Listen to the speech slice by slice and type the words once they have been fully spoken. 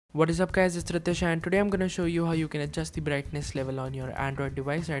What is up guys, it's Ritish and today I'm going to show you how you can adjust the brightness level on your Android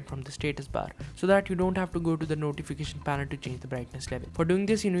device right from the status bar so that you don't have to go to the notification panel to change the brightness level. For doing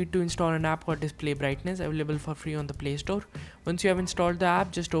this, you need to install an app called Display Brightness, available for free on the Play Store. Once you have installed the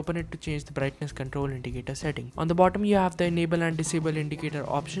app, just open it to change the brightness control indicator setting. On the bottom you have the enable and disable indicator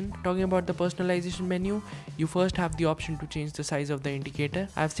option. Talking about the personalization menu, you first have the option to change the size of the indicator.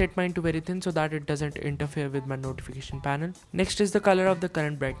 I've set mine to very thin so that it doesn't interfere with my notification panel. Next is the color of the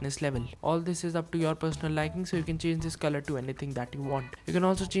current brightness level. All this is up to your personal liking, so you can change this color to anything that you want. You can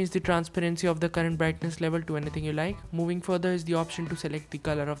also change the transparency of the current brightness level to anything you like. Moving further is the option to select the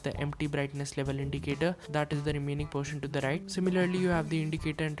color of the empty brightness level indicator, that is the remaining portion to the right. Similarly, you have the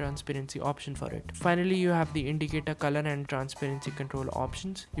indicator and transparency option for it. Finally, you have the indicator color and transparency control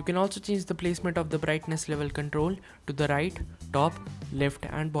options. You can also change the placement of the brightness level control to the right, top, left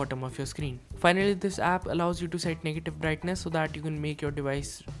and bottom of your screen. Finally, this app allows you to set negative brightness so that you can make your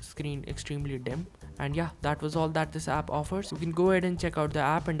device screen extremely dim. And yeah, that was all that this app offers. You can go ahead and check out the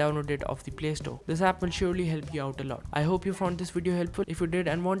app and download it off the Play Store. This app will surely help you out a lot. I hope you found this video helpful. If you did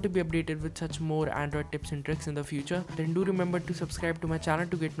and want to be updated with such more Android tips and tricks in the future, then do remember to subscribe to my channel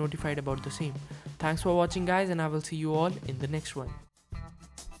to get notified about the same. Thanks for watching guys, and I will see you all in the next one.